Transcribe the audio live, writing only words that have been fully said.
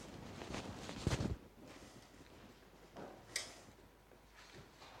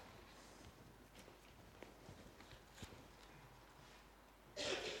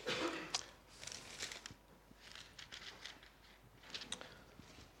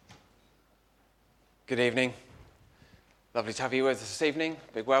Good evening. Lovely to have you with us this evening.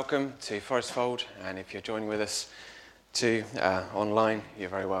 Big welcome to Forest Fold, and if you're joining with us too online, you're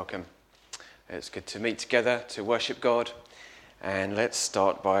very welcome. It's good to meet together to worship God, and let's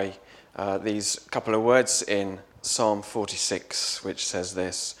start by these couple of words in Psalm 46, which says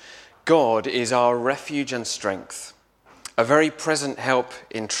this: God is our refuge and strength, a very present help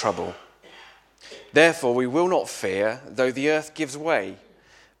in trouble. Therefore we will not fear, though the earth gives way,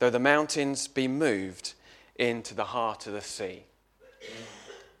 though the mountains be moved into the heart of the sea.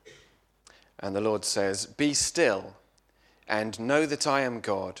 And the Lord says, be still and know that I am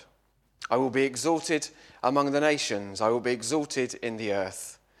God. I will be exalted among the nations. I will be exalted in the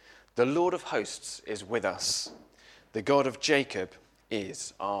earth. The Lord of hosts is with us. The God of Jacob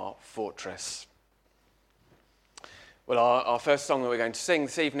is our fortress. Well, our first song that we're going to sing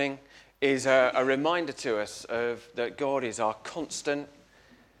this evening is a reminder to us of that God is our constant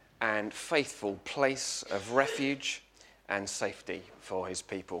and faithful place of refuge and safety for his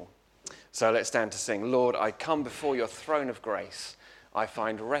people. So let's stand to sing. Lord, I come before your throne of grace. I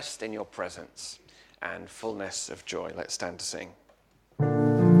find rest in your presence and fullness of joy. Let's stand to sing.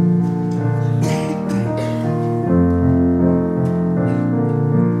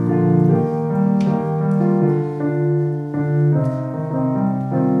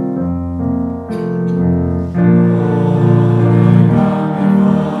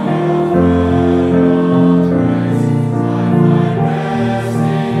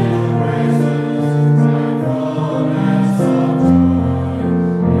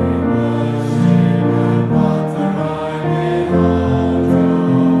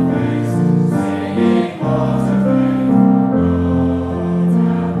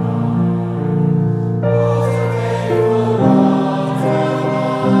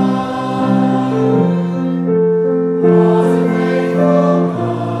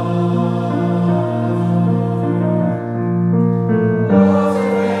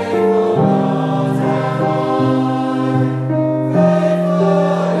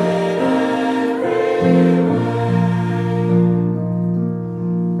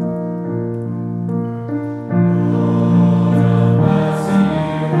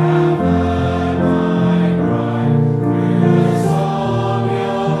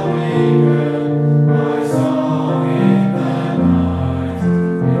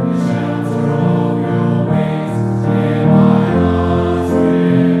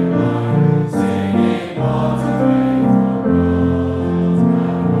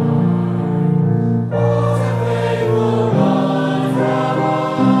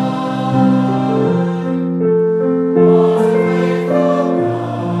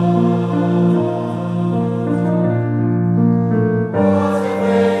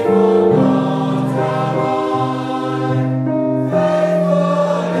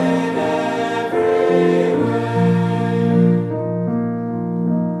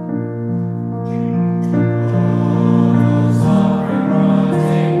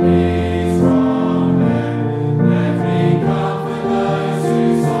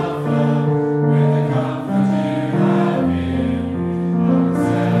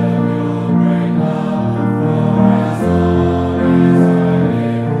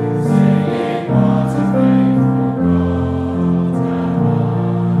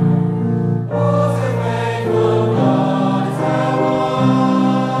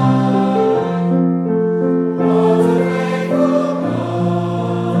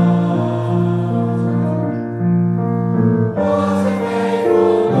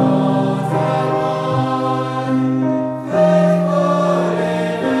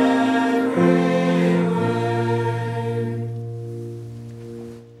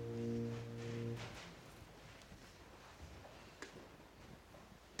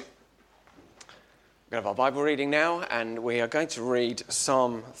 We have our Bible reading now, and we are going to read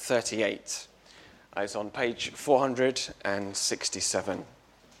Psalm 38. It's on page 467.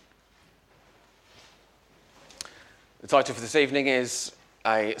 The title for this evening is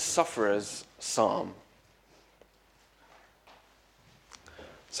A Sufferer's Psalm.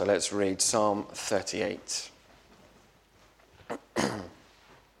 So let's read Psalm 38.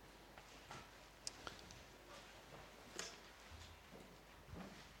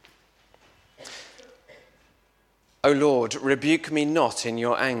 O Lord, rebuke me not in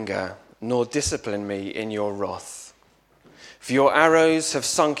your anger, nor discipline me in your wrath. For your arrows have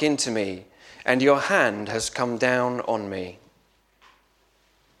sunk into me, and your hand has come down on me.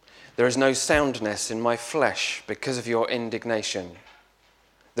 There is no soundness in my flesh because of your indignation.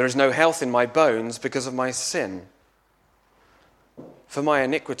 There is no health in my bones because of my sin. For my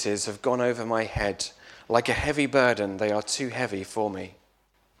iniquities have gone over my head. Like a heavy burden, they are too heavy for me.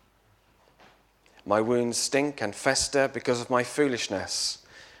 My wounds stink and fester because of my foolishness.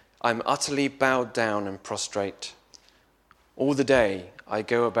 I'm utterly bowed down and prostrate. All the day I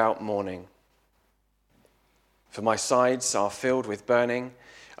go about mourning. For my sides are filled with burning,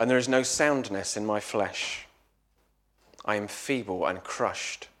 and there is no soundness in my flesh. I am feeble and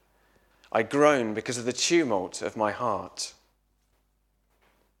crushed. I groan because of the tumult of my heart.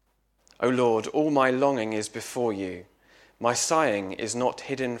 O Lord, all my longing is before you. My sighing is not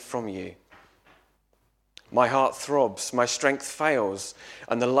hidden from you. My heart throbs, my strength fails,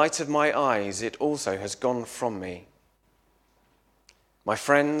 and the light of my eyes, it also has gone from me. My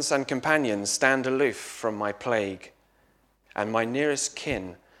friends and companions stand aloof from my plague, and my nearest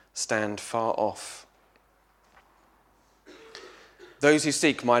kin stand far off. Those who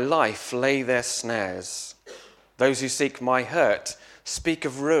seek my life lay their snares. Those who seek my hurt speak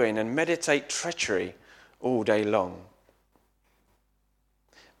of ruin and meditate treachery all day long.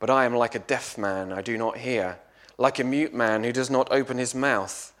 But I am like a deaf man, I do not hear, like a mute man who does not open his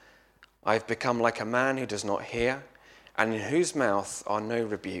mouth. I have become like a man who does not hear, and in whose mouth are no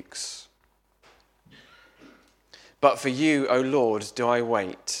rebukes. But for you, O Lord, do I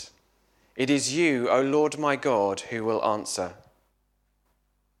wait. It is you, O Lord my God, who will answer.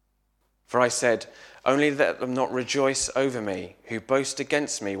 For I said, only let them not rejoice over me, who boast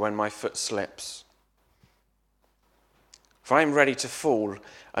against me when my foot slips. For I am ready to fall,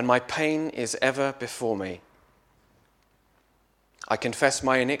 and my pain is ever before me. I confess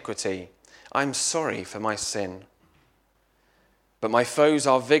my iniquity. I am sorry for my sin. But my foes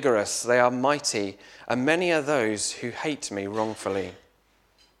are vigorous, they are mighty, and many are those who hate me wrongfully.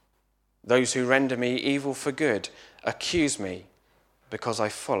 Those who render me evil for good accuse me because I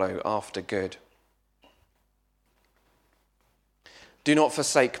follow after good. Do not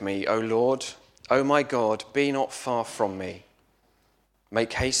forsake me, O Lord. O my God, be not far from me.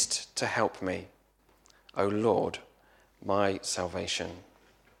 Make haste to help me, O Lord, my salvation.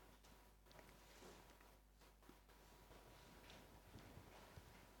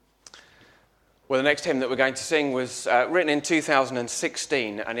 Well, the next hymn that we're going to sing was written in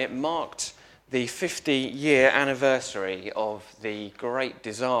 2016, and it marked the 50-year anniversary of the great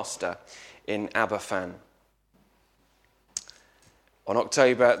disaster in Aberfan. On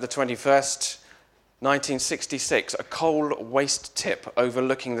October the 21st, 1966, a coal waste tip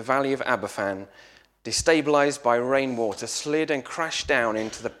overlooking the valley of Aberfan, destabilised by rainwater, slid and crashed down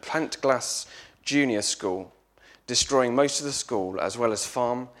into the Pantglas Junior School, destroying most of the school as well as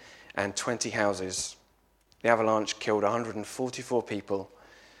farm and 20 houses. The avalanche killed 144 people,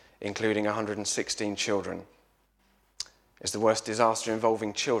 including 116 children. It's the worst disaster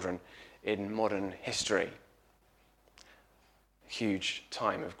involving children in modern history. Huge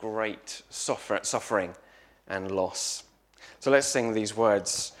time of great suffering and loss. So let's sing these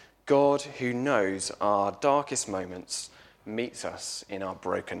words. God, who knows our darkest moments, meets us in our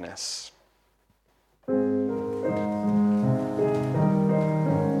brokenness.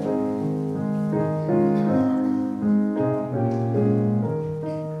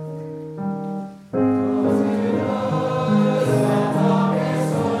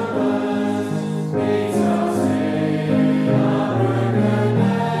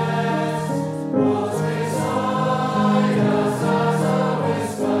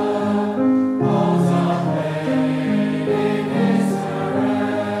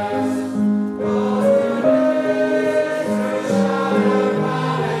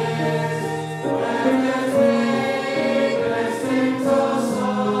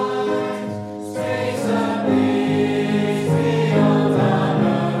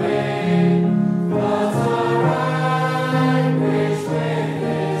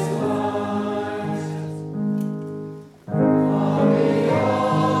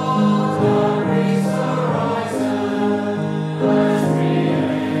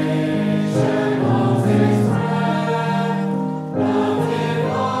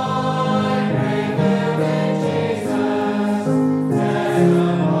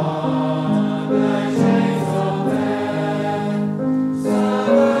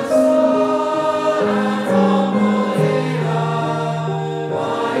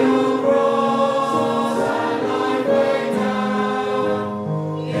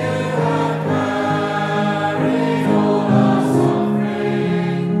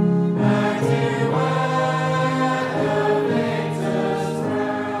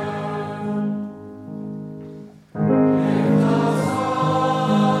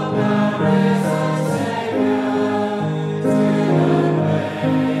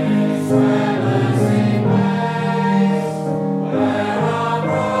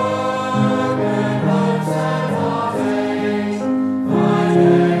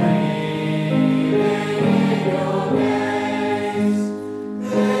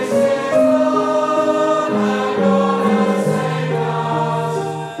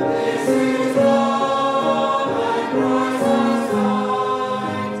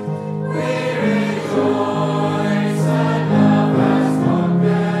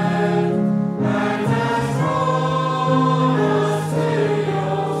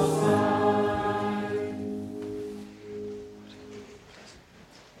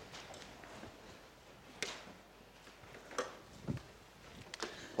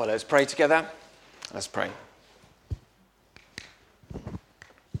 Well, let's pray together. Let's pray.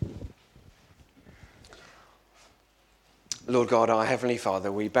 Lord God, our Heavenly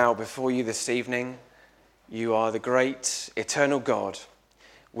Father, we bow before you this evening. You are the great, eternal God,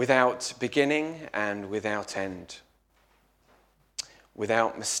 without beginning and without end,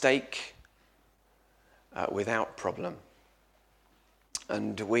 without mistake, without problem.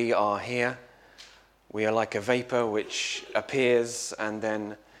 And we are here. We are like a vapor which appears and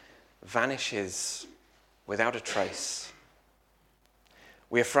then vanishes without a trace.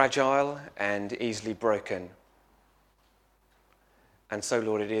 We are fragile and easily broken. And so,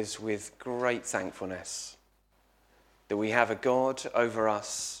 Lord, it is with great thankfulness that we have a God over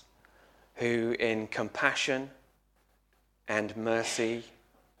us who, in compassion and mercy,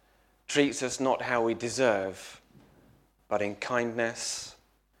 treats us not how we deserve, but in kindness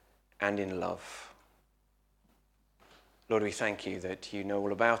and in love. Lord, we thank you that you know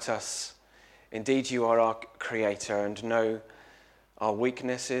all about us. Indeed, you are our creator and know our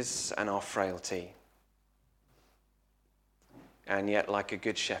weaknesses and our frailty. And yet, like a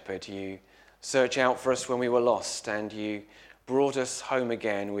good shepherd, you search out for us when we were lost, and you brought us home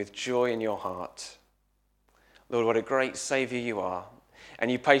again with joy in your heart. Lord, what a great Saviour you are. And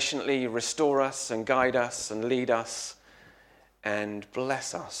you patiently restore us and guide us and lead us and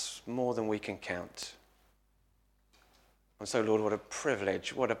bless us more than we can count. And so, Lord, what a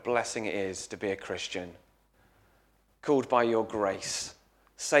privilege, what a blessing it is to be a Christian. Called by your grace,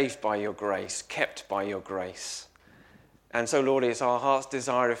 saved by your grace, kept by your grace. And so, Lord, it's our heart's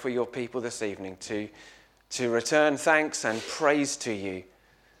desire for your people this evening to return thanks and praise to you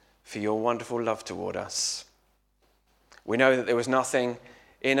for your wonderful love toward us. We know that there was nothing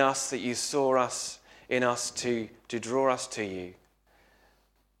in us that you saw us in us to draw us to you.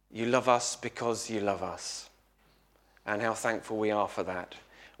 You love us because you love us. And how thankful we are for that.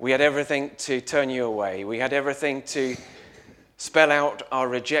 We had everything to turn you away. We had everything to spell out our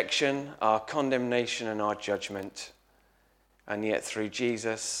rejection, our condemnation, and our judgment. And yet through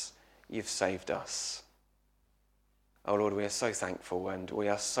Jesus, you've saved us. Oh Lord, we are so thankful and we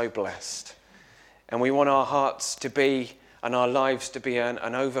are so blessed. And we want our hearts to be and our lives to be an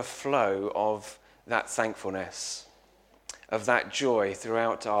overflow of that thankfulness, of that joy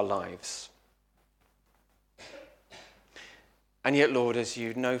throughout our lives. And yet, Lord, as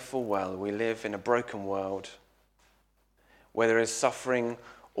you know full well, we live in a broken world where there is suffering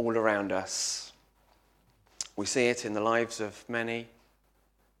all around us. We see it in the lives of many.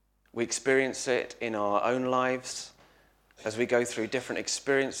 We experience it in our own lives as we go through different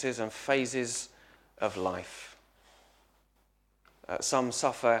experiences and phases of life. Some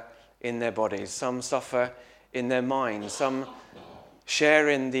suffer in their bodies, some suffer in their minds, some share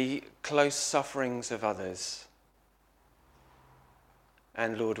in the close sufferings of others.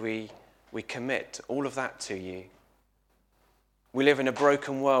 And Lord, we commit all of that to you. We live in a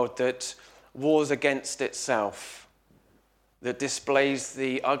broken world that wars against itself, that displays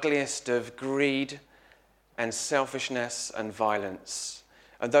the ugliest of greed and selfishness and violence.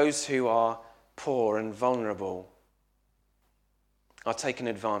 And those who are poor and vulnerable are taken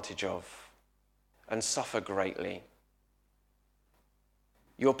advantage of and suffer greatly.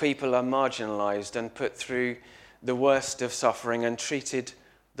 Your people are marginalized and put through the worst of suffering and treated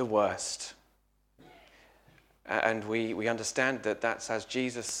the worst. And we understand that that's as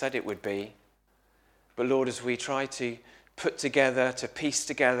Jesus said it would be. But Lord, as we try to put together, to piece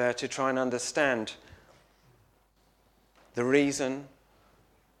together, to try and understand the reason,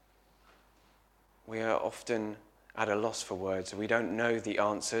 we are often at a loss for words. We don't know the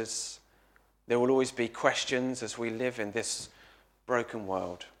answers. There will always be questions as we live in this broken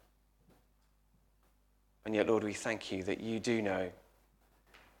world. And yet, Lord, we thank you that you do know,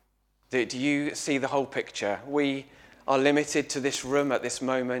 that you see the whole picture. We are limited to this room at this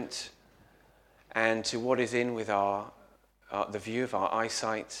moment and to what is in with the view of our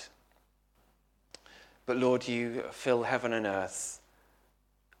eyesight. But Lord, you fill heaven and earth.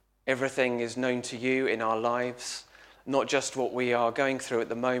 Everything is known to you in our lives, not just what we are going through at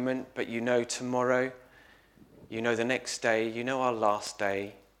the moment, but you know tomorrow, you know the next day, you know our last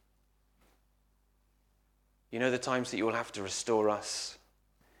day. You know the times that you will have to restore us.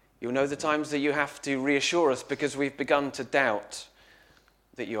 You'll know the times that you have to reassure us because we've begun to doubt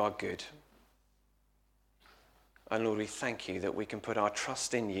that you are good. And Lord, we thank you that we can put our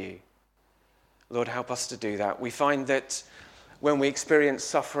trust in you. Lord, help us to do that. We find that when we experience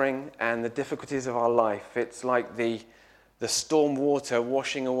suffering and the difficulties of our life, it's like the storm water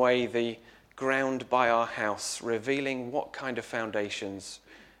washing away the ground by our house, revealing what kind of foundations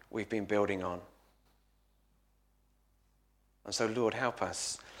we've been building on. And so, Lord, help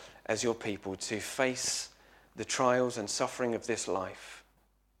us as your people to face the trials and suffering of this life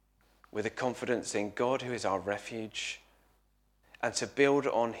with a confidence in God, who is our refuge, and to build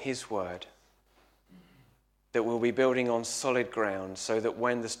on his word, that we'll be building on solid ground so that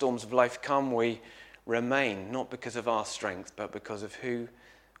when the storms of life come, we remain, not because of our strength, but because of who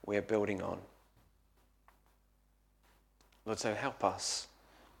we are building on. Lord, so help us.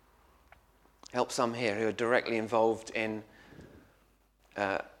 Help some here who are directly involved in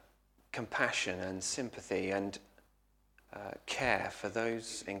compassion and sympathy and care for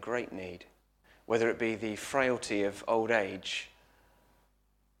those in great need, whether it be the frailty of old age,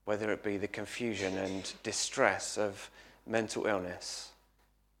 whether it be the confusion and distress of mental illness.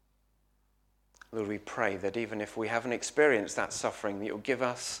 Lord, we pray that even if we haven't experienced that suffering, that you'll give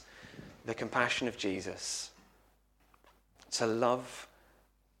us the compassion of Jesus to love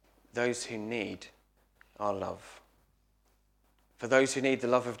those who need our love. For those who need the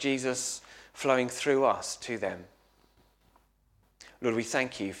love of Jesus flowing through us to them. Lord, we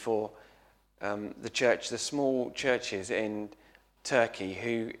thank you for the church, the small churches in Turkey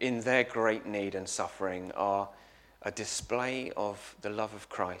who, in their great need and suffering, are a display of the love of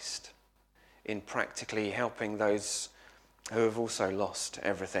Christ in practically helping those who have also lost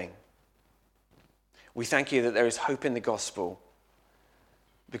everything. We thank you that there is hope in the gospel,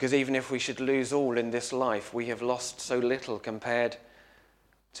 because even if we should lose all in this life, we have lost so little compared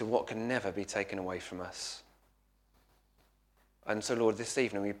to what can never be taken away from us. And so, Lord, this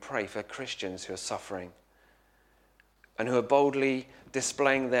evening we pray for Christians who are suffering and who are boldly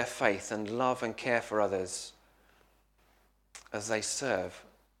displaying their faith and love and care for others as they serve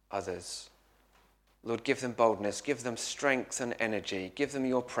others. Lord, give them boldness, give them strength and energy, give them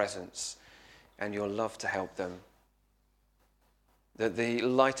your presence and your love to help them. That the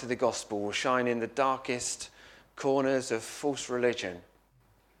light of the gospel will shine in the darkest corners of false religion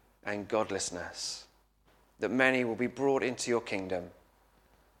and godlessness. That many will be brought into your kingdom.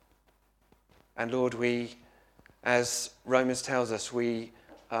 And Lord, we, as Romans tells us, we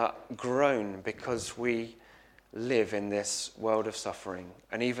groan because we live in this world of suffering.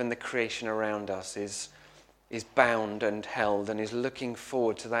 And even the creation around us is bound and held and is looking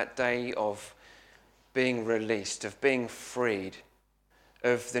forward to that day of being released, of being freed,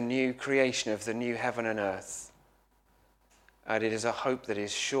 of the new creation, of the new heaven and earth. And it is a hope that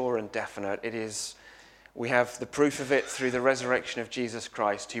is sure and definite. We have the proof of it through the resurrection of Jesus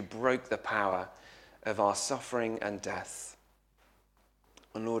Christ, who broke the power of our suffering and death.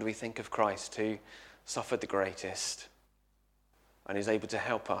 And Lord, we think of Christ, who suffered the greatest and is able to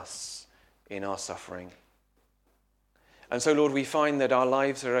help us in our suffering. And so, Lord, we find that our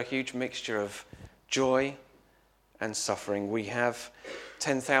lives are a huge mixture of joy and suffering. We have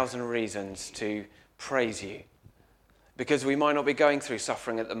 10,000 reasons to praise you, because we might not be going through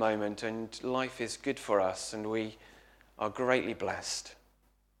suffering at the moment and life is good for us and we are greatly blessed.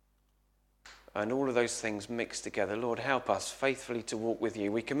 And all of those things mixed together, Lord, help us faithfully to walk with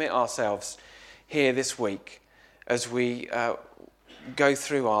you. We commit ourselves here this week as we go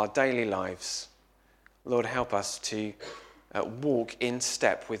through our daily lives. Lord, help us to walk in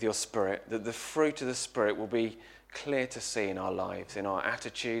step with your Spirit, that the fruit of the Spirit will be clear to see in our lives, in our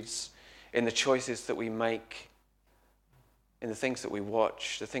attitudes, in the choices that we make, in the things that we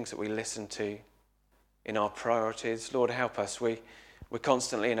watch, the things that we listen to, in our priorities. Lord, help us. We're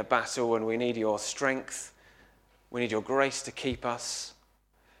constantly in a battle and we need your strength. We need your grace to keep us.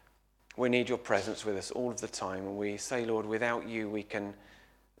 We need your presence with us all of the time. And we say, Lord, without you we can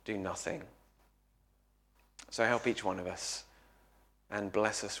do nothing. So help each one of us and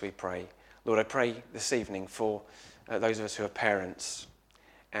bless us, we pray. Lord, I pray this evening for those of us who are parents.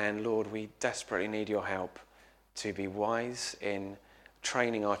 And Lord, we desperately need your help to be wise in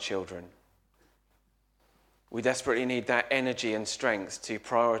training our children. We desperately need that energy and strength to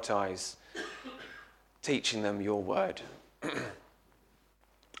prioritize teaching them your word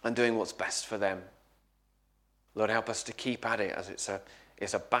and doing what's best for them. Lord, help us to keep at it, as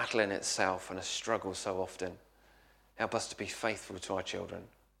it's a battle in itself and a struggle so often. Help us to be faithful to our children.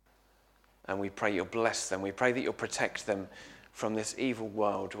 And we pray you'll bless them. We pray that you'll protect them from this evil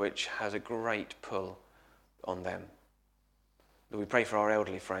world which has a great pull on them. Lord, we pray for our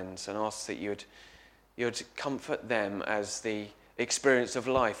elderly friends and ask that you'd comfort them as the experience of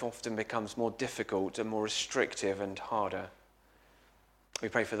life often becomes more difficult and more restrictive and harder. We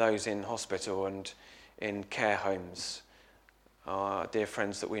pray for those in hospital and in care homes, our dear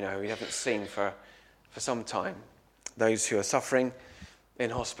friends that we know we haven't seen for some time, those who are suffering in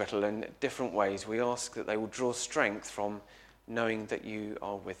hospital in different ways. We ask that they will draw strength from knowing that you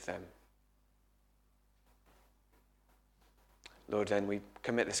are with them. Lord, then we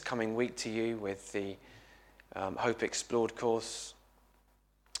commit this coming week to you with the Hope Explored course,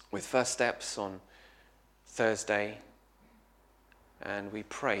 with First Steps on Thursday. And we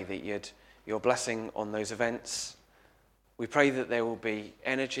pray that your blessing on those events. We pray that there will be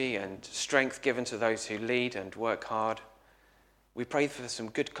energy and strength given to those who lead and work hard. We pray for some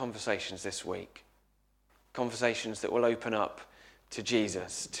good conversations this week. Conversations that will open up to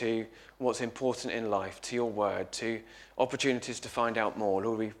Jesus, to what's important in life, to your word, to opportunities to find out more.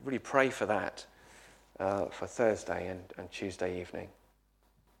 Lord, we really pray for that for Thursday and Tuesday evening.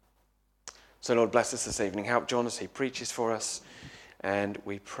 So Lord, bless us this evening. Help John as he preaches for us. And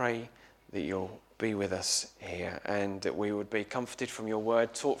we pray that you'll be with us here and that we would be comforted from your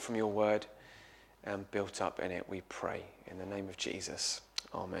word, taught from your word, and built up in it, we pray. In the name of Jesus.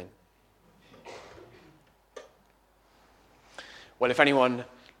 Amen. Well, if anyone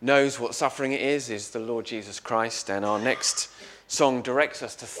knows what suffering is the Lord Jesus Christ. And our next song directs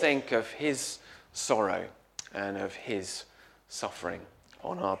us to think of his sorrow and of his suffering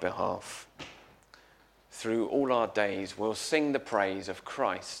on our behalf. Through all our days, we'll sing the praise of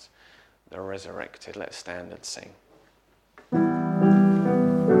Christ, the resurrected. Let's stand and sing.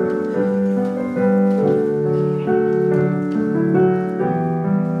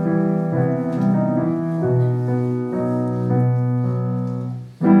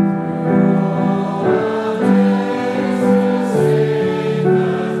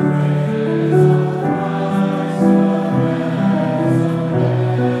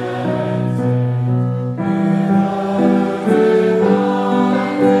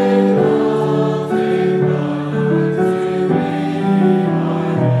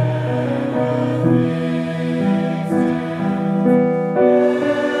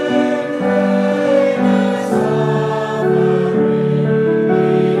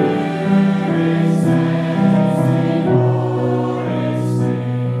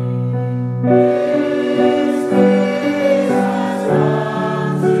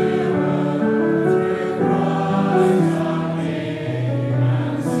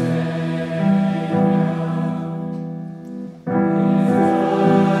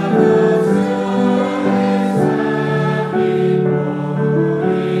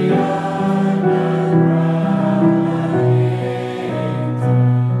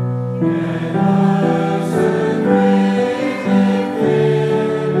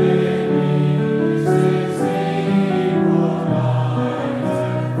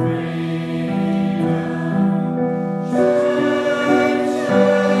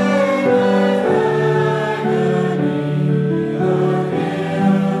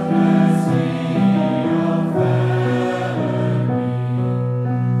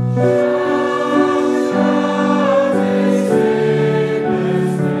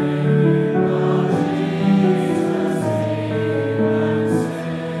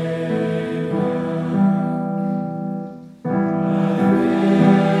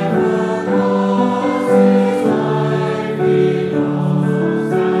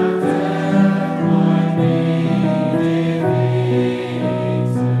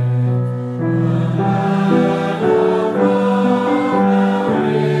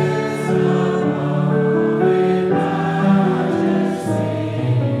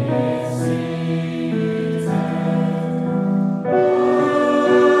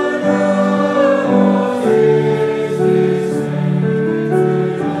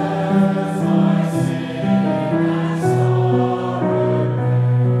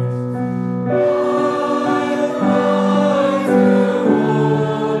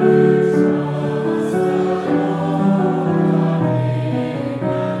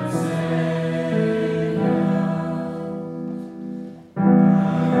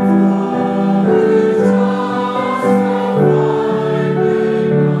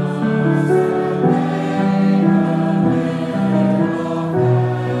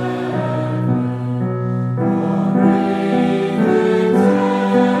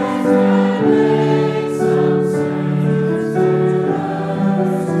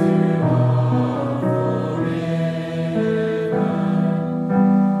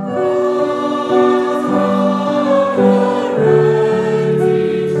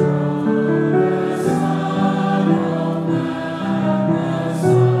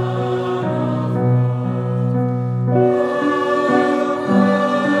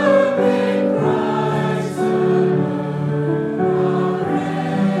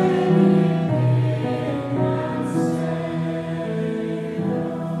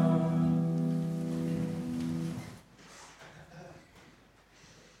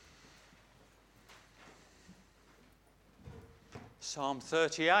 Psalm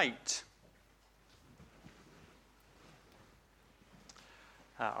 38.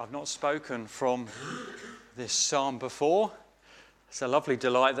 I've not spoken from this psalm before. It's a lovely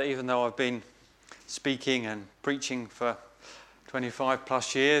delight that even though I've been speaking and preaching for 25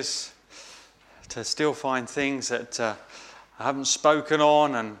 plus years, to still find things that I haven't spoken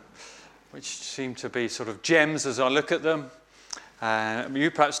on and which seem to be sort of gems as I look at them.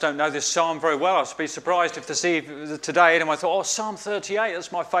 You perhaps don't know this psalm very well. I'd be surprised if today anyone thought, oh, Psalm 38,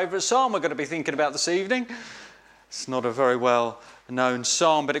 that's my favourite psalm we're going to be thinking about this evening. It's not a very well-known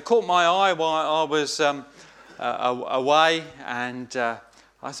psalm, but it caught my eye while I was away, and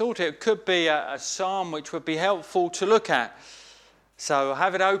I thought it could be a psalm which would be helpful to look at. So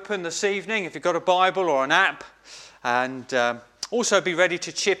have it open this evening if you've got a Bible or an app, and also be ready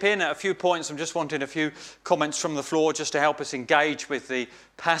to chip in at a few points. I'm just wanting a few comments from the floor just to help us engage with the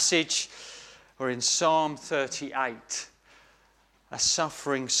passage. We're in Psalm 38, a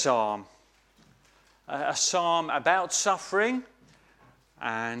suffering psalm. A psalm about suffering,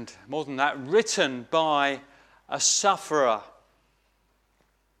 and more than that, written by a sufferer.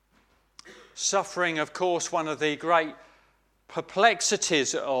 Suffering, of course, one of the great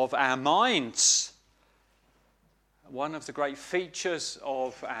perplexities of our minds. One of the great features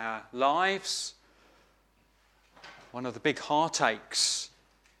of our lives, one of the big heartaches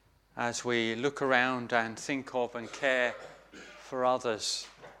as we look around and think of and care for others.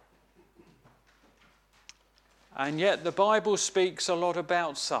 And yet the Bible speaks a lot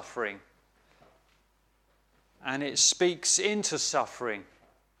about suffering, and it speaks into suffering.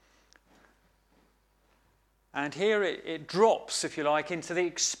 And here it drops, if you like, into the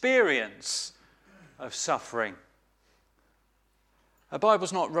experience of suffering. The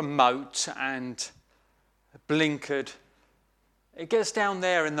Bible's not remote and blinkered. It gets down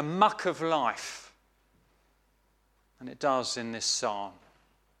there in the muck of life. And it does in this psalm.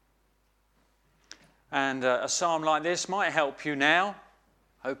 And a psalm like this might help you now,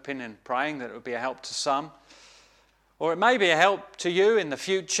 hoping and praying that it will be a help to some. Or it may be a help to you in the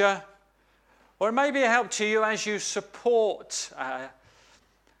future. Or it may be a help to you as you support,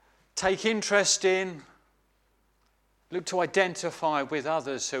 take interest in, look to identify with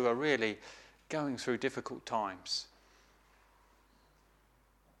others who are really going through difficult times.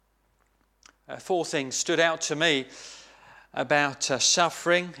 Four things stood out to me about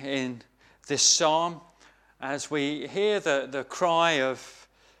suffering in this psalm as we hear the cry of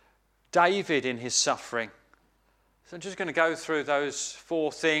David in his suffering. So I'm just going to go through those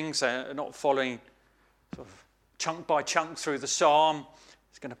four things, not following sort of chunk by chunk through the psalm.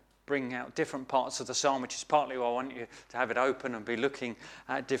 It's going to bring out different parts of the psalm, which is partly why I want you to have it open and be looking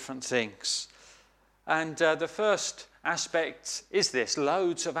at different things. And the first aspect is this,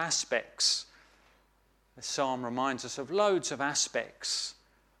 loads of aspects. The psalm reminds us of loads of aspects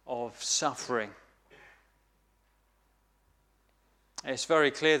of suffering. It's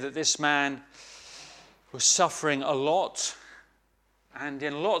very clear that this man was suffering a lot and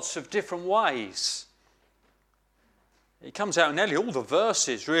in lots of different ways. It comes out in nearly all the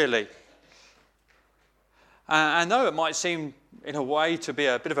verses, really. And though it might seem, in a way, to be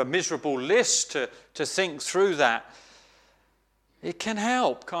a bit of a miserable list to think through that, it can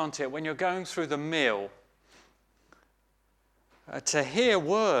help, can't it, when you're going through the meal, to hear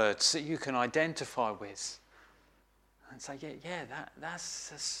words that you can identify with and say,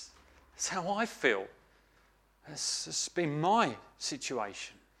 that's how I feel. That's been my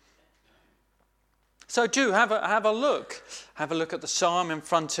situation. So do have a look. Have a look at the psalm in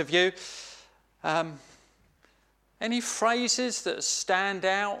front of you. Any phrases that stand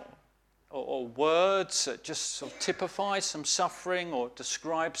out or words that just sort of typify some suffering or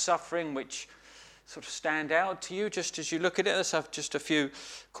describe suffering which sort of stand out to you just as you look at it? Let's have just a few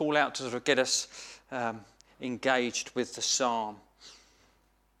call out to sort of get us engaged with the psalm.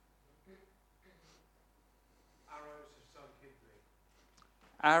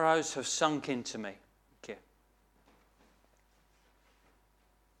 Arrows have sunk into me. Okay.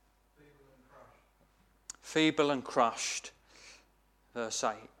 Feeble and crushed. Verse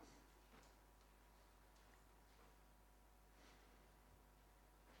 8.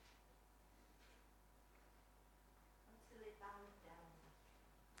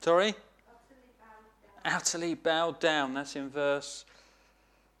 Sorry? Utterly bowed down. That's in verse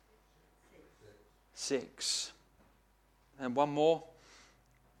 6. And one more.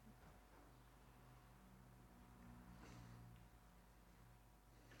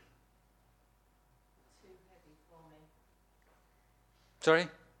 Sorry?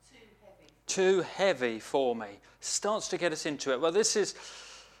 Too heavy for me. Starts to get us into it. Well, this is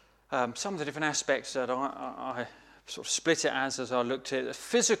some of the different aspects that I sort of split it as I looked at it.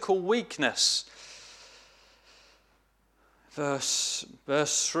 Physical weakness. Verse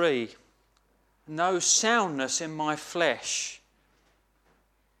 3, no soundness in my flesh,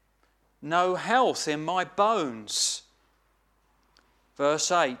 no health in my bones.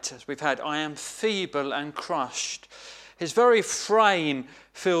 Verse 8, as we've had, I am feeble and crushed. His very frame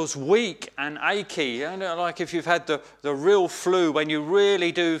feels weak and achy. Like if you've had the real flu, when you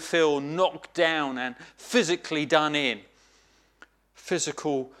really do feel knocked down and physically done in.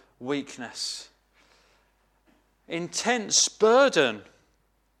 Physical weakness. Intense burden.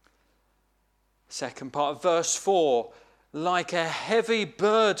 Second part of verse 4, like a heavy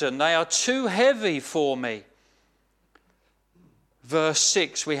burden, they are too heavy for me. Verse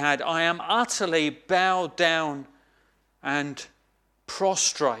 6 we had, I am utterly bowed down and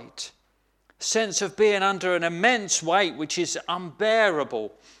prostrate. Sense of being under an immense weight which is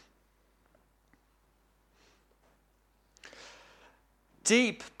unbearable.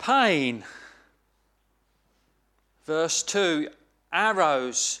 Deep pain. Verse 2,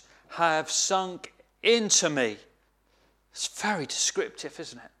 arrows have sunk into me. It's very descriptive,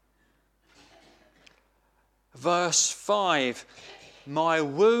 isn't it? Verse 5, my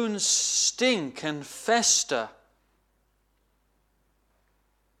wounds stink and fester.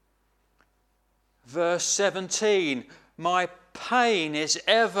 Verse 17, my pain is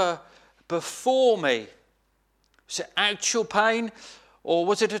ever before me. Is it actual pain or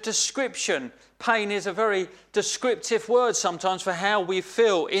was it a description? Pain is a very descriptive word sometimes for how we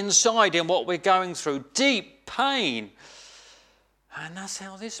feel inside in what we're going through. Deep pain. And that's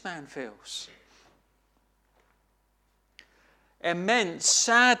how this man feels. Immense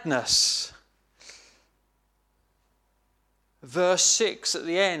sadness. Verse 6 at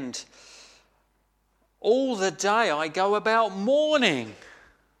the end. All the day I go about mourning.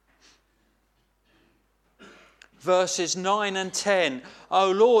 Verses 9 and 10.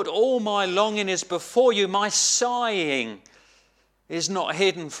 O Lord, all my longing is before you. My sighing is not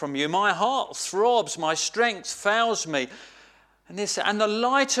hidden from you. My heart throbs. My strength fails me. And the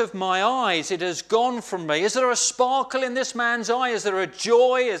light of my eyes, it has gone from me. Is there a sparkle in this man's eye? Is there a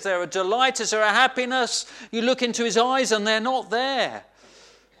joy? Is there a delight? Is there a happiness? You look into his eyes and they're not there.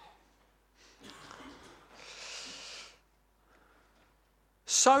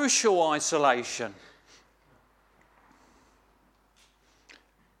 Social isolation.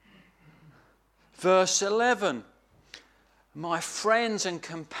 Verse 11. My friends and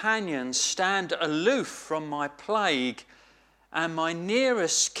companions stand aloof from my plague, and my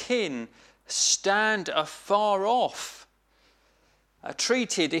nearest kin stand afar off.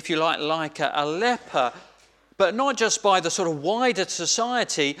 Treated, if you like a leper, but not just by the sort of wider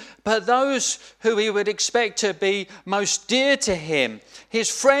society, but those who he would expect to be most dear to him. His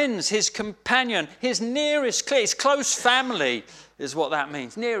friends, his companion, his nearest kin, his close family is what that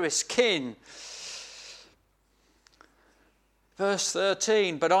means, nearest kin. Verse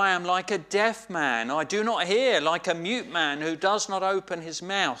 13, but I am like a deaf man. I do not hear, like a mute man who does not open his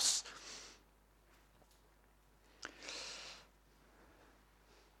mouth.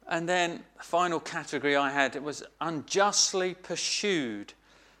 And then the final category I had, it was unjustly pursued.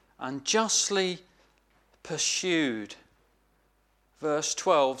 Unjustly pursued. Verse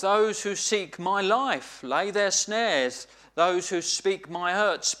 12, those who seek my life lay their snares. Those who speak my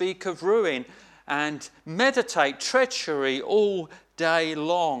hurt speak of ruin and meditate treachery all day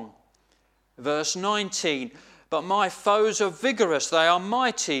long. Verse 19, but my foes are vigorous, they are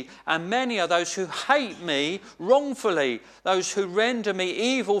mighty, and many are those who hate me wrongfully, those who render me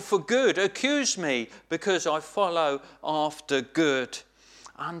evil for good, accuse me because I follow after good.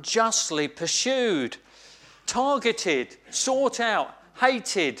 Unjustly pursued, targeted, sought out,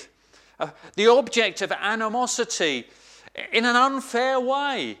 hated, the object of animosity in an unfair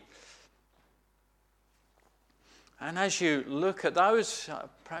way. And as you look at those,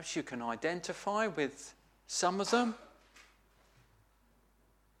 perhaps you can identify with some of them.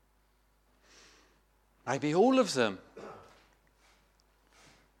 Maybe all of them.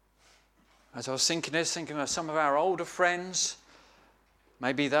 As I was thinking of some of our older friends,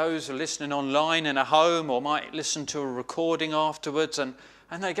 maybe those who are listening online in a home or might listen to a recording afterwards, and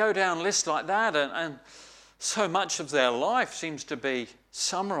they go down lists like that, and so much of their life seems to be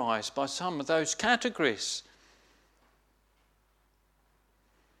summarised by some of those categories.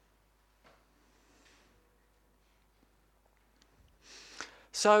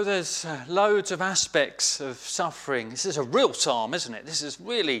 So there's loads of aspects of suffering. This is a real psalm, isn't it? This is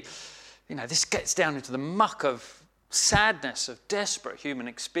really, this gets down into the muck of sadness, of desperate human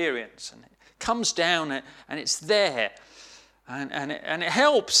experience. And it comes down and it's there. And it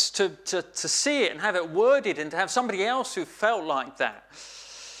helps to see it and have it worded and to have somebody else who felt like that.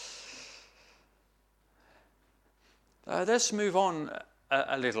 Let's move on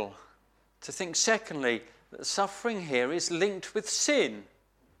a little to think, secondly, that suffering here is linked with sin.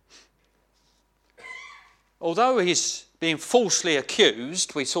 Although he's being falsely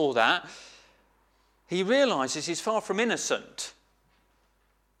accused, we saw that, he realises he's far from innocent.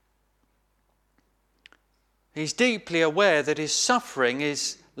 He's deeply aware that his suffering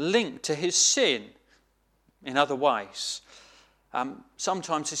is linked to his sin in other ways.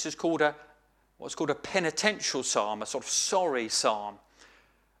 Sometimes this is called what's called a penitential psalm, a sort of sorry psalm.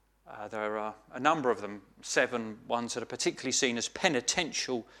 There are a number of them, 7 ones that are particularly seen as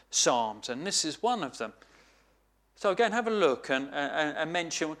penitential psalms, and this is one of them. So again, have a look and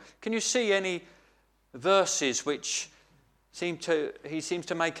mention, can you see any verses which he seems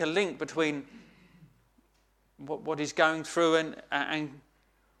to make a link between what he's going through and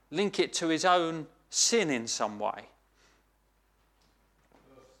link it to his own sin in some way?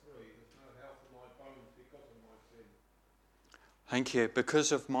 Verse 3, there's no health in my bones because of my sin. Thank you.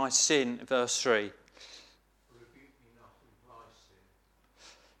 Because of my sin, verse 3. Rebuke me not implies sin.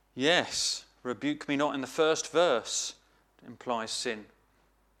 Yes, rebuke me not in the first verse implies sin.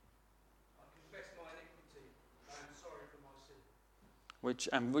 I confess my iniquity. I am sorry for my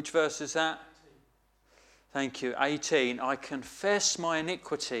sin. Which verse is that? 18. Thank you. 18. I confess my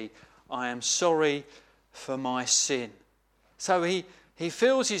iniquity. I am sorry for my sin. So he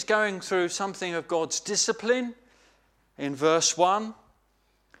feels he's going through something of God's discipline in verse 1.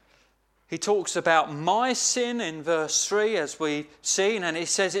 He talks about my sin in verse 3, as we've seen, and he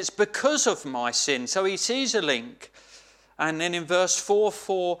says it's because of my sin. So he sees a link. And then in verse 4,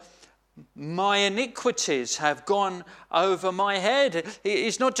 for my iniquities have gone over my head.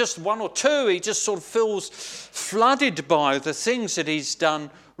 He's not just one or two, he just sort of feels flooded by the things that he's done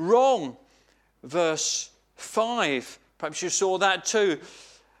wrong. Verse 5, perhaps you saw that too.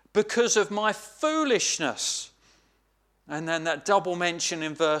 Because of my foolishness. And then that double mention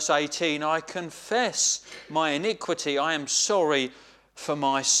in verse 18, I confess my iniquity, I am sorry for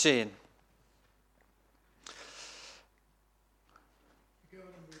my sin. Go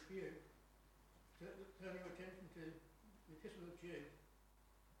on and review. Turn your attention to the Epistle of Jude.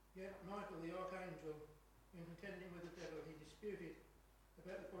 Yet Michael the archangel, in contending with the devil, he disputed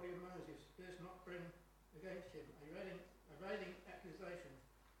about the body of Moses, durst not bring against him a railing accusation,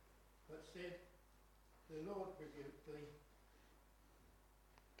 but said, the Lord rebuked thee.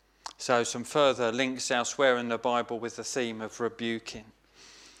 So some further links elsewhere in the Bible with the theme of rebuking.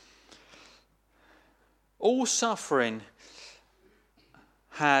 All suffering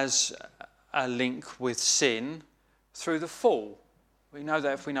has a link with sin through the fall. We know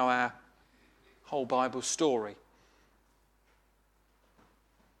that if we know our whole Bible story.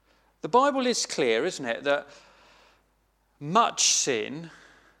 The Bible is clear, isn't it, that much sin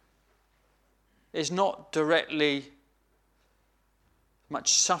is not directly,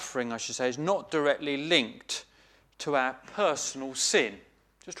 much suffering I should say, is not directly linked to our personal sin.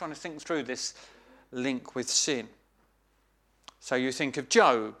 Just trying to think through this link with sin. So you think of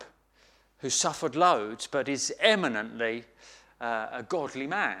Job, who suffered loads, but is eminently a godly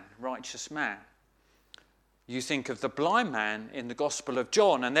man, righteous man. You think of the blind man in the Gospel of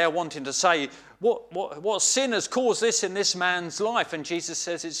John, and they're wanting to say, what sin has caused this in this man's life? And Jesus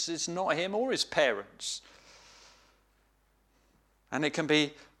says it's not him or his parents. And it can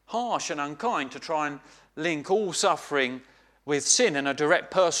be harsh and unkind to try and link all suffering with sin in a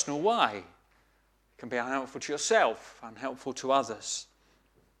direct personal way. It can be unhelpful to yourself, unhelpful to others.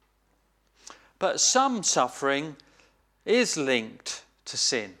 But some suffering is linked to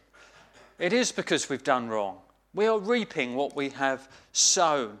sin. It is because we've done wrong. We are reaping what we have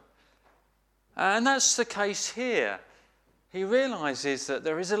sown. And that's the case here. He realises that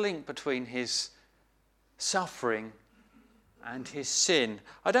there is a link between his suffering and his sin.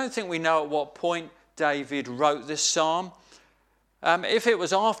 I don't think we know at what point David wrote this psalm. If it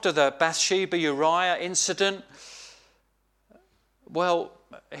was after the Bathsheba-Uriah incident, well,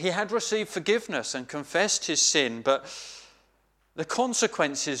 he had received forgiveness and confessed his sin, but the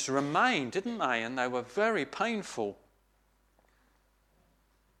consequences remained, didn't they? And they were very painful.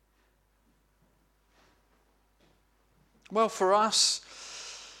 Well, for us,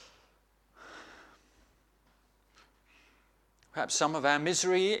 perhaps some of our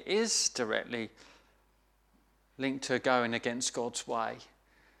misery is directly linked to going against God's way.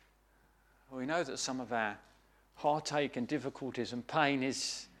 We know that some of our heartache and difficulties and pain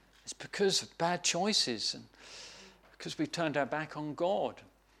is because of bad choices and because we've turned our back on God.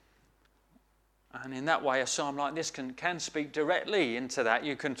 And in that way, a psalm like this can speak directly into that.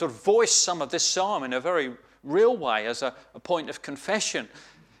 You can sort of voice some of this psalm in a very real way as a point of confession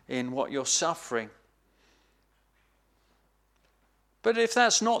in what you're suffering. But if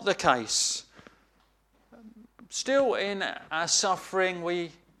that's not the case, still in our suffering,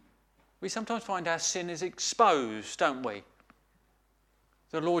 we sometimes find our sin is exposed, don't we?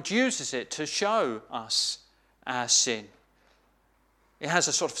 The Lord uses it to show us our sin. It has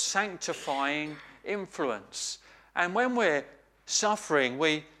a sort of sanctifying influence. And when we're suffering,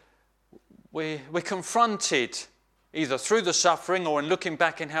 we're confronted, either through the suffering or in looking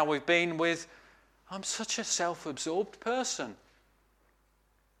back in how we've been, with, I'm such a self-absorbed person.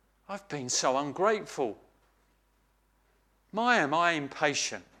 I've been so ungrateful. Am I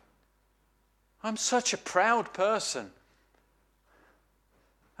impatient? I'm such a proud person.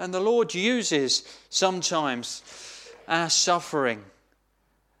 And the Lord uses sometimes our suffering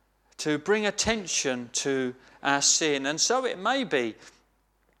to bring attention to our sin. And so it may be,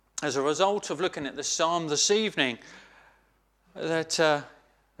 as a result of looking at the psalm this evening, that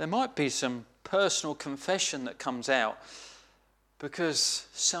there might be some personal confession that comes out, because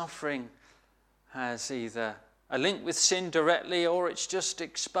suffering has either a link with sin directly, or it's just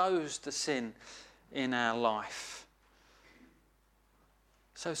exposed the sin in our life.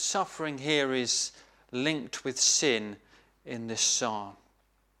 So suffering here is linked with sin in this psalm.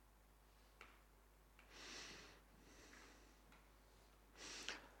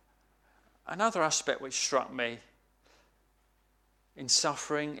 Another aspect which struck me in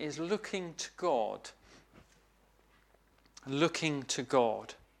suffering is looking to God. Looking to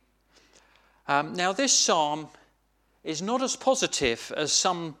God. Now this psalm is not as positive as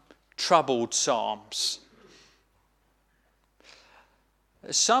some troubled psalms.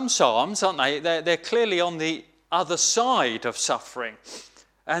 Some psalms, aren't they? They're clearly on the other side of suffering.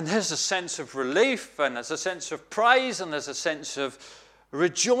 And there's a sense of relief, and there's a sense of praise, and there's a sense of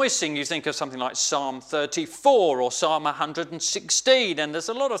rejoicing. You think of something like Psalm 34 or Psalm 116, and there's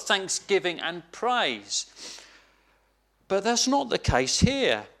a lot of thanksgiving and praise. But that's not the case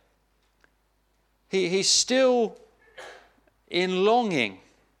here. He's still in longing.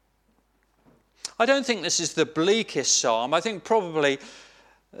 I don't think this is the bleakest psalm. I think probably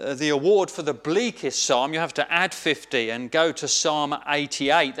the award for the bleakest psalm, you have to add 50 and go to Psalm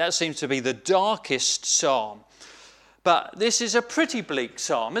 88. That seems to be the darkest psalm. But this is a pretty bleak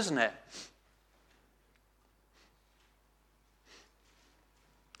psalm, isn't it?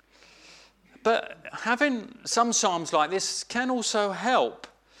 But having some psalms like this can also help.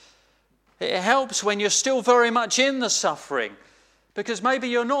 It helps when you're still very much in the suffering, because maybe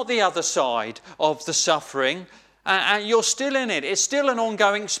you're not the other side of the suffering, and you're still in it. It's still an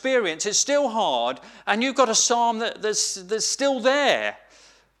ongoing experience. It's still hard, and you've got a psalm that's still there.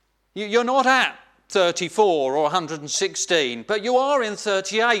 You're not at 34 or 116, but you are in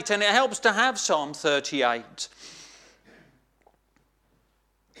 38, and it helps to have Psalm 38.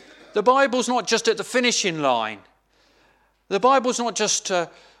 The Bible's not just at the finishing line. The Bible's not just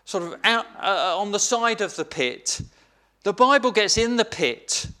sort of out on the side of the pit. The Bible gets in the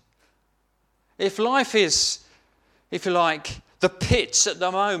pit. If life is, if you like, the pits at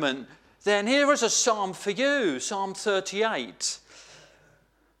the moment, then here is a psalm for you, Psalm 38.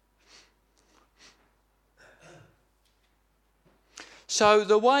 So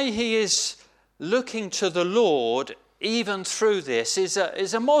the way he is looking to the Lord, even through this, is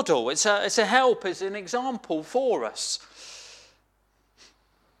a model. It's a help. It's an example for us.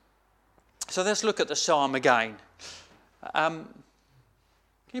 So let's look at the psalm again. Can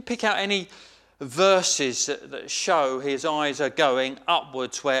you pick out any verses that show his eyes are going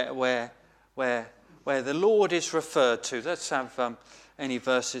upwards, where the Lord is referred to? Let's have any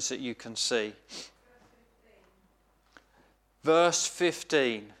verses that you can see. Verse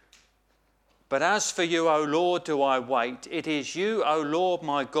 15. But as for you, O Lord, do I wait. It is you, O Lord,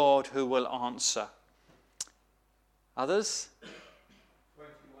 my God, who will answer. Others?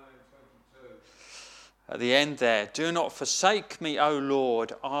 21 and 22. At the end there. Do not forsake me, O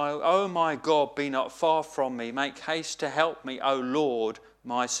Lord. O my God, be not far from me. Make haste to help me, O Lord,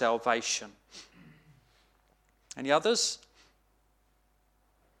 my salvation. Any others?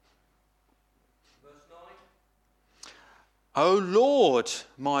 O Lord,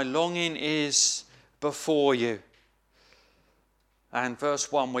 my longing is before you. And verse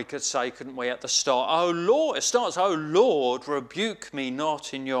 1 we could say, couldn't we, at the start? O Lord, it starts, O Lord, rebuke me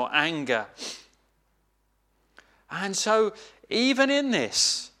not in your anger. And so even in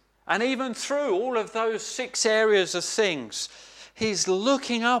this, and even through all of those 6 areas of things, he's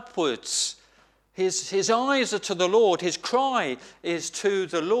looking upwards. His eyes are to the Lord. His cry is to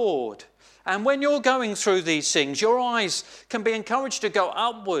the Lord. And when you're going through these things, your eyes can be encouraged to go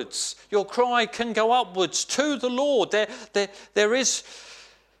upwards. Your cry can go upwards to the Lord. There's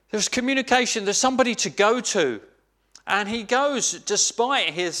communication. There's somebody to go to. And he goes, despite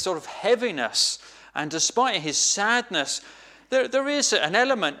his sort of heaviness and despite his sadness, there is an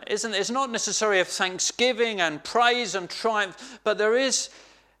element, isn't there? It's not necessarily of thanksgiving and praise and triumph, but there's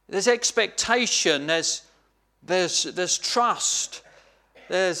expectation, there's trust,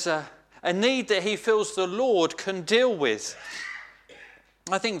 there's a need that he feels the Lord can deal with.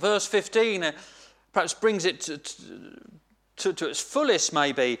 I think verse 15 perhaps brings it to its fullest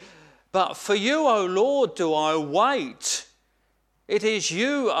maybe. But for you, O Lord, do I wait. It is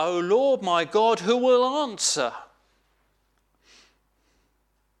you, O Lord my God, who will answer.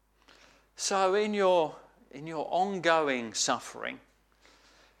 So in your ongoing suffering,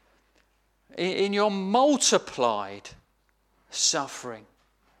 in your multiplied suffering,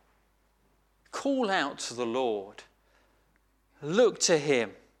 call out to the Lord. Look to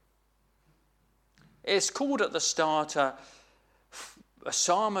him. It's called at the start a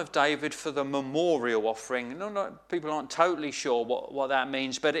Psalm of David for the memorial offering. People aren't totally sure what that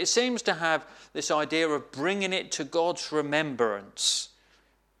means, but it seems to have this idea of bringing it to God's remembrance.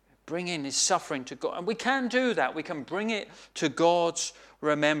 Bringing his suffering to God. And we can do that. We can bring it to God's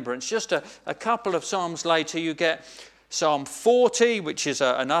remembrance. Just a couple of psalms later, you get Psalm 40, which is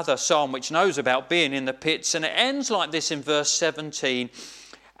another psalm which knows about being in the pits. And it ends like this in verse 17.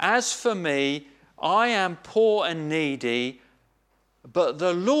 As for me, I am poor and needy, but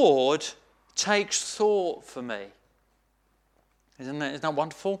the Lord takes thought for me. Isn't that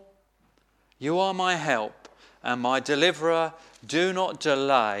wonderful? You are my help and my deliverer. Do not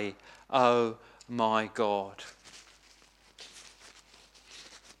delay, O my God.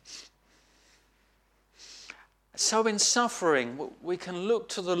 So in suffering, we can look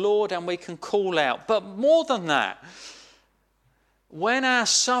to the Lord and we can call out. But more than that, when our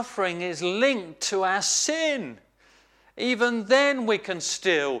suffering is linked to our sin, even then we can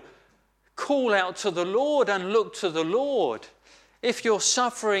still call out to the Lord and look to the Lord. If your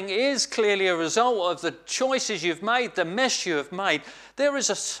suffering is clearly a result of the choices you've made, the mess you have made, there is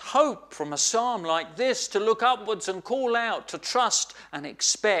a hope from a psalm like this to look upwards and call out, to trust and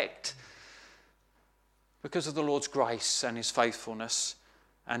expect, because of the Lord's grace and his faithfulness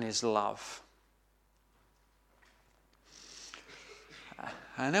and his love.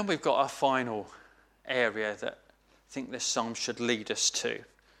 And then we've got a final area that I think this psalm should lead us to.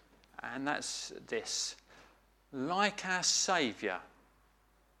 And that's this. Like our Saviour.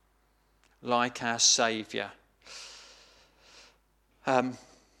 Like our Saviour. We're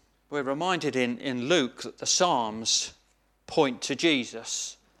reminded in Luke that the Psalms point to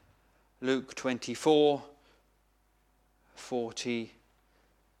Jesus. Luke 24,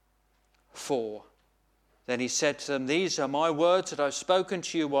 44. Then he said to them, these are my words that I've spoken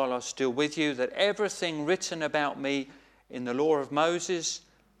to you while I was still with you, that everything written about me in the law of Moses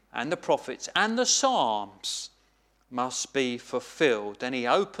and the prophets and the Psalms must be fulfilled. Then he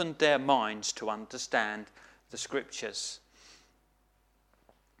opened their minds to understand the Scriptures.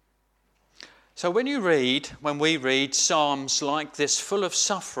 So when we read Psalms like this, full of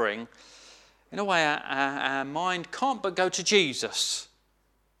suffering, in a way our mind can't but go to Jesus.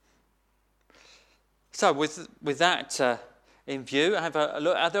 So with that in view, have a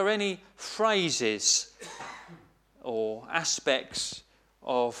look. Are there any phrases or aspects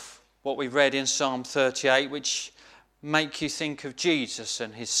of what we read in Psalm 38 which make you think of Jesus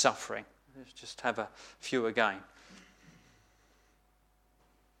and his suffering? Let's just have a few again.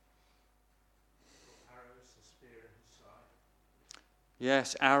 Arrows and spear in his side.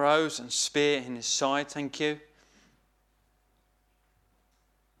 Yes, arrows and spear in his side, thank you.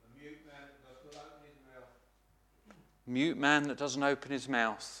 Mute man that doesn't open his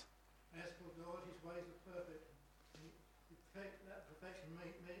mouth. As for God, his ways are perfect. That perfection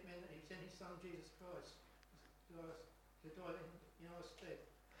meant that he sent his son Jesus Christ to die in our stead.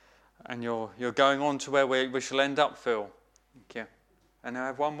 And you're going on to where we shall end up, Phil. Thank you. And I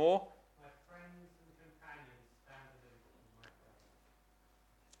have one more. My friends and companions stand aloof from my plague.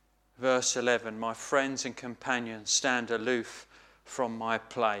 Verse 11. My friends and companions stand aloof from my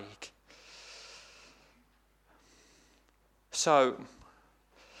plague. So,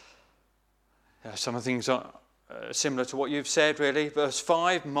 some of the things are similar to what you've said, really. Verse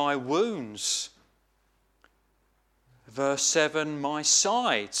 5, my wounds. Verse 7, my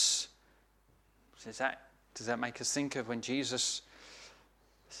sides. Does that make us think of when Jesus'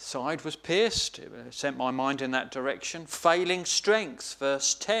 side was pierced? It sent my mind in that direction. Failing strength.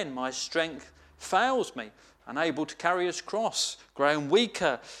 Verse 10, my strength fails me. Unable to carry his cross. Growing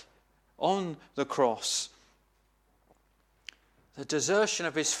weaker on the cross. The desertion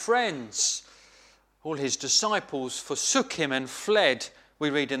of his friends. All his disciples forsook him and fled we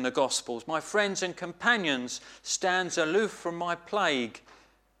read in the Gospels. My friends and companions stands aloof from my plague,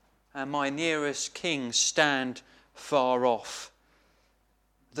 and my nearest king stand far off.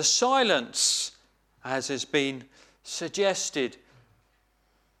 The silence, as has been suggested,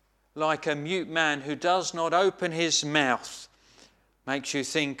 like a mute man who does not open his mouth, makes you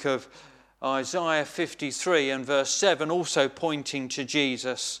think of Isaiah 53 and verse 7, also pointing to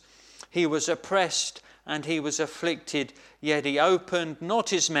Jesus. He was oppressed and he was afflicted, yet he opened not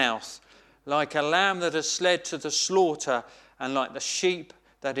his mouth. Like a lamb that is led to the slaughter, and like the sheep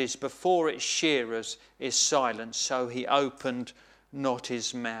that is before its shearers is silent, so he opened not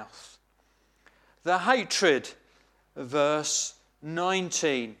his mouth. The hatred, verse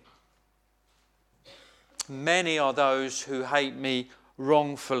 19. Many are those who hate me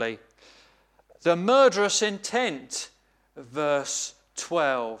wrongfully. The murderous intent, verse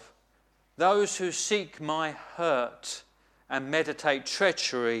 12. Those who seek my hurt and meditate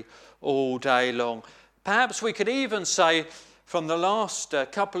treachery all day long. Perhaps we could even say from the last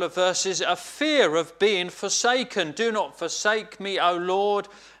couple of verses, a fear of being forsaken. Do not forsake me, O Lord,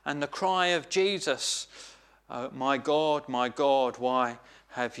 and the cry of Jesus. My God, why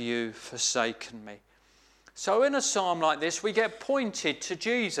have you forsaken me? So in a psalm like this, we get pointed to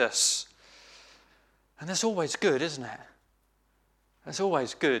Jesus. And that's always good, isn't it? It's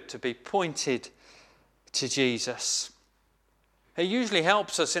always good to be pointed to Jesus. It usually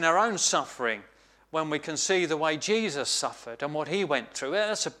helps us in our own suffering when we can see the way Jesus suffered and what he went through.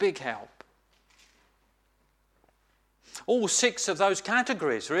 That's a big help. All 6 of those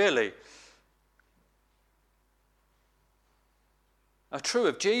categories, really, are true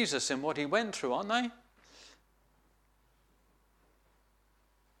of Jesus and what he went through, aren't they?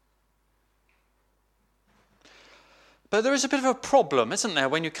 But there is a bit of a problem, isn't there,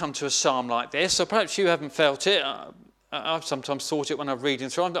 when you come to a psalm like this? Or perhaps you haven't felt it. I've sometimes thought it when I'm reading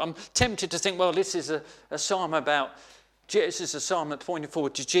through. I'm tempted to think, well, this is a psalm about, this is a psalm that's pointing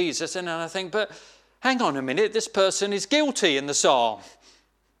forward to Jesus. And then I think, but hang on a minute, this person is guilty in the psalm.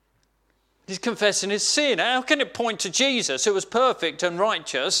 He's confessing his sin. How can it point to Jesus, who was perfect and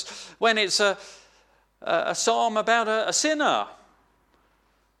righteous, when it's a psalm about a sinner?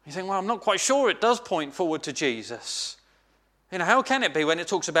 You think, well, I'm not quite sure it does point forward to Jesus. You know, how can it be when it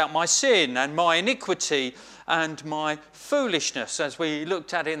talks about my sin and my iniquity and my foolishness, as we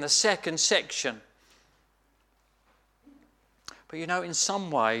looked at in the second section? But you know, in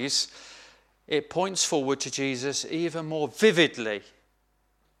some ways, it points forward to Jesus even more vividly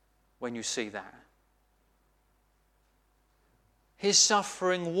when you see that. His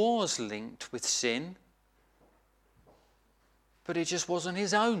suffering was linked with sin, but it just wasn't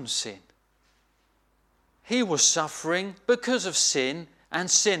his own sin. He was suffering because of sin and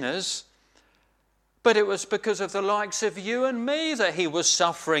sinners, but it was because of the likes of you and me that he was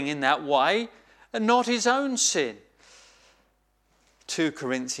suffering in that way, and not his own sin. 2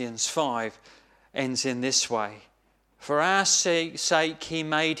 Corinthians 5 ends in this way. For our sake he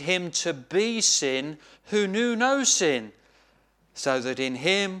made him to be sin who knew no sin, so that in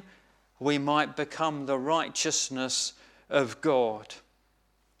him we might become the righteousness of God.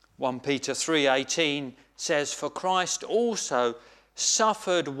 1 Peter 3:18 says, for Christ also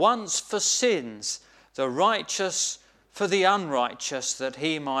suffered once for sins, the righteous for the unrighteous, that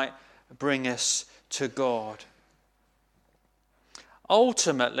he might bring us to God.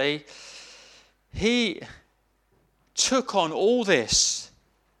 Ultimately, he took on all this.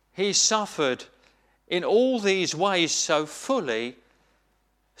 He suffered in all these ways so fully,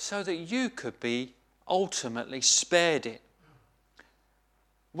 so that you could be ultimately spared it.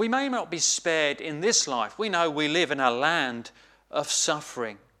 We may not be spared in this life. We know we live in a land of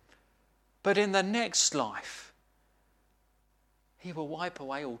suffering. But in the next life, he will wipe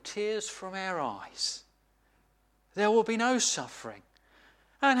away all tears from our eyes. There will be no suffering.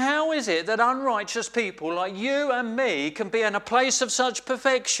 And how is it that unrighteous people like you and me can be in a place of such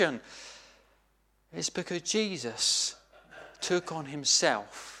perfection? It's because Jesus took on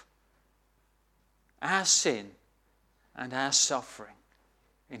himself our sin and our suffering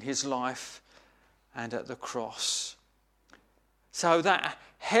in his life and at the cross. So that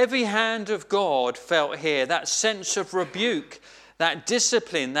heavy hand of God felt here, that sense of rebuke, that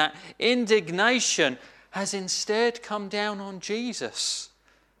discipline, that indignation has instead come down on Jesus,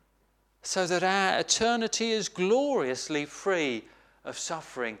 so that our eternity is gloriously free of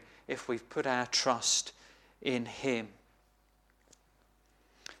suffering if we've put our trust in him.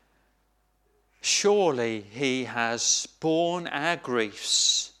 Surely he has borne our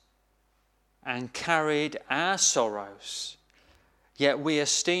griefs and carried our sorrows, yet we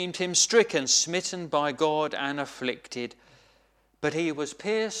esteemed him stricken, smitten by God and afflicted. But he was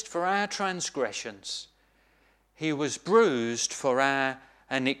pierced for our transgressions. He was bruised for our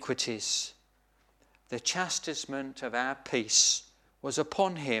iniquities. The chastisement of our peace was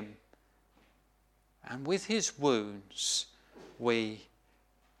upon him, and with his wounds we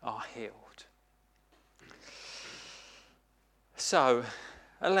are healed. So,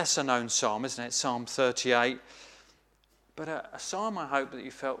 a lesser known psalm, isn't it? Psalm 38. But a psalm I hope that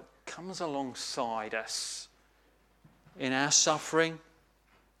you felt comes alongside us in our suffering,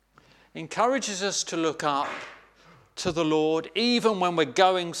 encourages us to look up to the Lord even when we're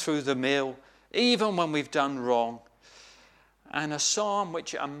going through the mill, even when we've done wrong. And a psalm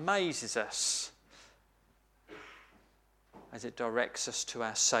which amazes us as it directs us to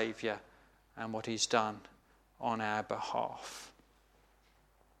our Saviour and what he's done on our behalf.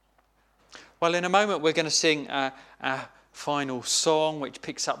 Well, in a moment we're going to sing our final song, which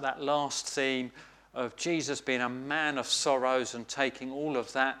picks up that last theme of Jesus being a man of sorrows and taking all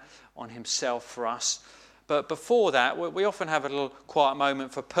of that on himself for us. But before that, we often have a little quiet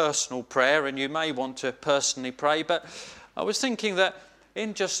moment for personal prayer, and you may want to personally pray. But I was thinking that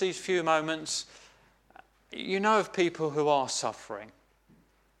in just these few moments, you know of people who are suffering.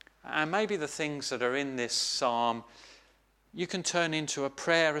 And maybe the things that are in this psalm, you can turn into a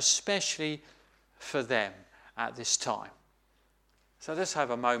prayer especially for them at this time. So let's have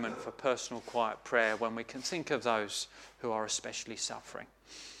a moment for personal quiet prayer when we can think of those who are especially suffering.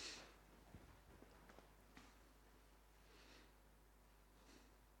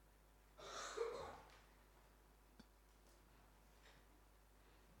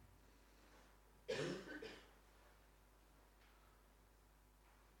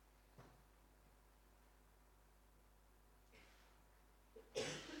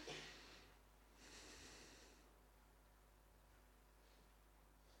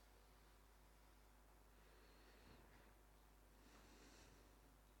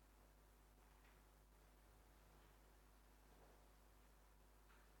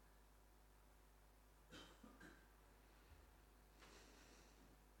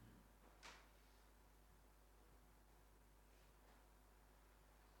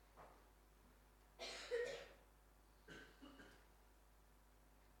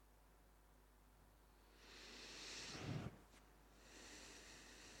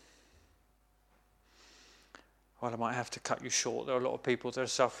 Well, I might have to cut you short. There are a lot of people that are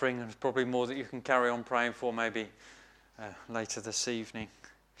suffering, and there's probably more that you can carry on praying for maybe later this evening.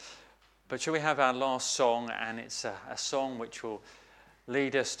 But shall we have our last song, and it's a song which will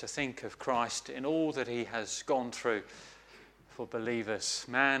lead us to think of Christ in all that he has gone through for believers.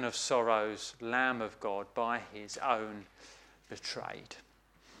 Man of sorrows, Lamb of God, by his own betrayed.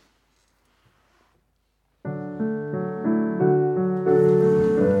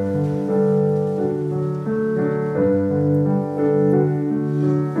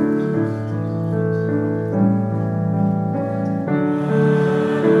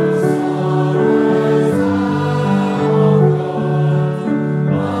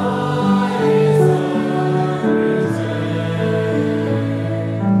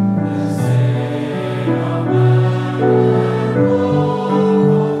 Oh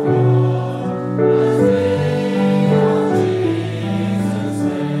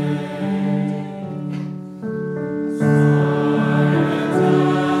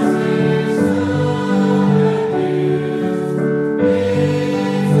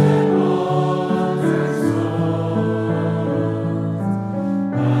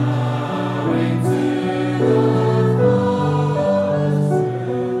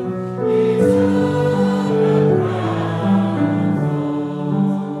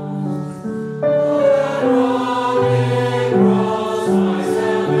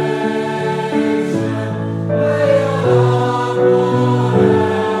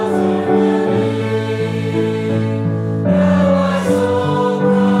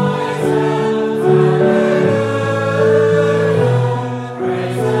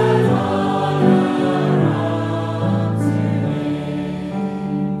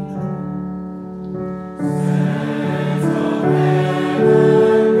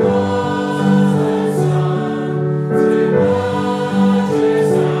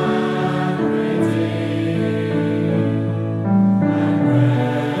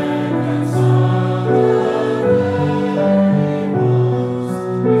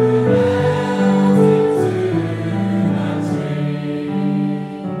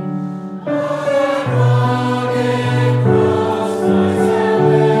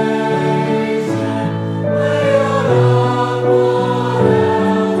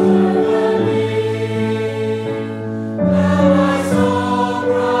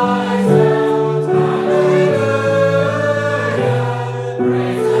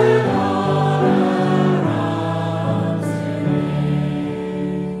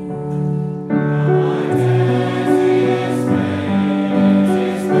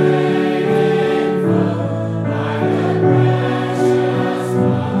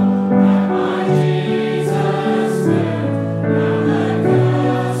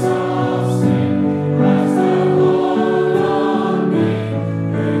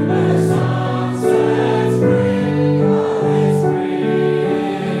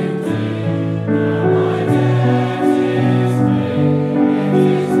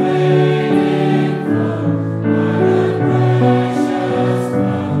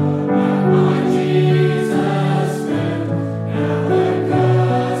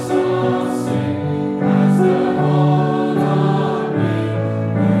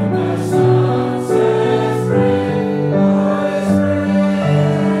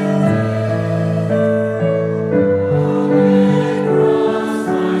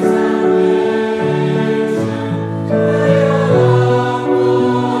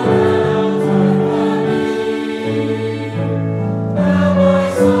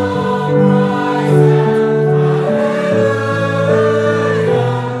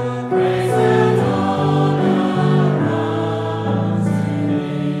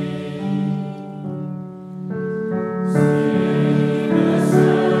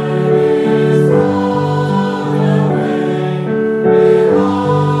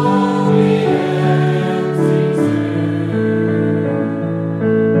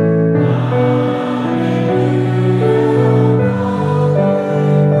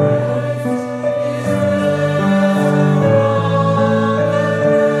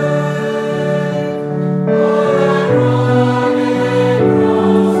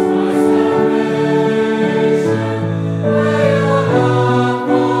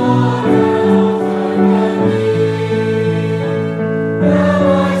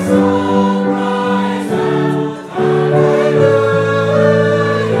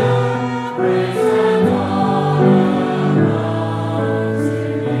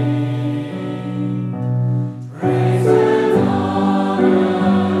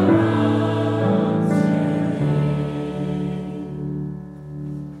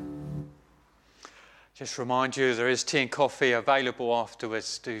Just remind you there is tea and coffee available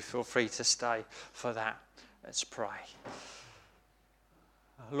afterwards. Do feel free to stay for that. Let's pray.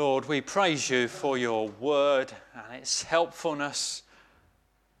 Lord, we praise you for your word and its helpfulness,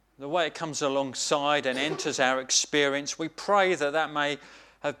 the way it comes alongside and enters our experience. We pray that that may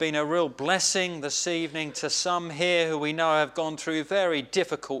have been a real blessing this evening to some here who we know have gone through very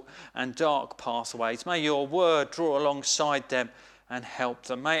difficult and dark pathways. May your word draw alongside them and help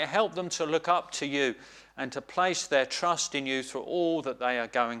them. May it help them to look up to you and to place their trust in you through all that they are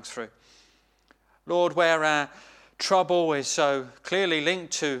going through. Lord, where our trouble is so clearly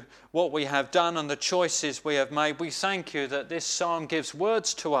linked to what we have done and the choices we have made, we thank you that this psalm gives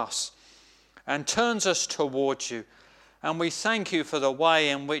words to us and turns us towards you. And we thank you for the way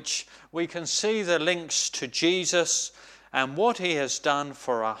in which we can see the links to Jesus and what he has done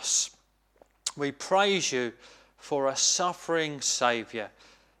for us. We praise you for a suffering Saviour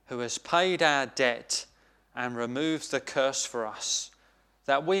who has paid our debt and removed the curse for us,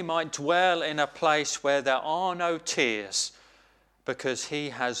 that we might dwell in a place where there are no tears because he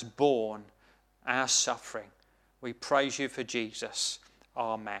has borne our suffering. We praise you for Jesus.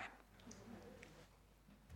 Amen.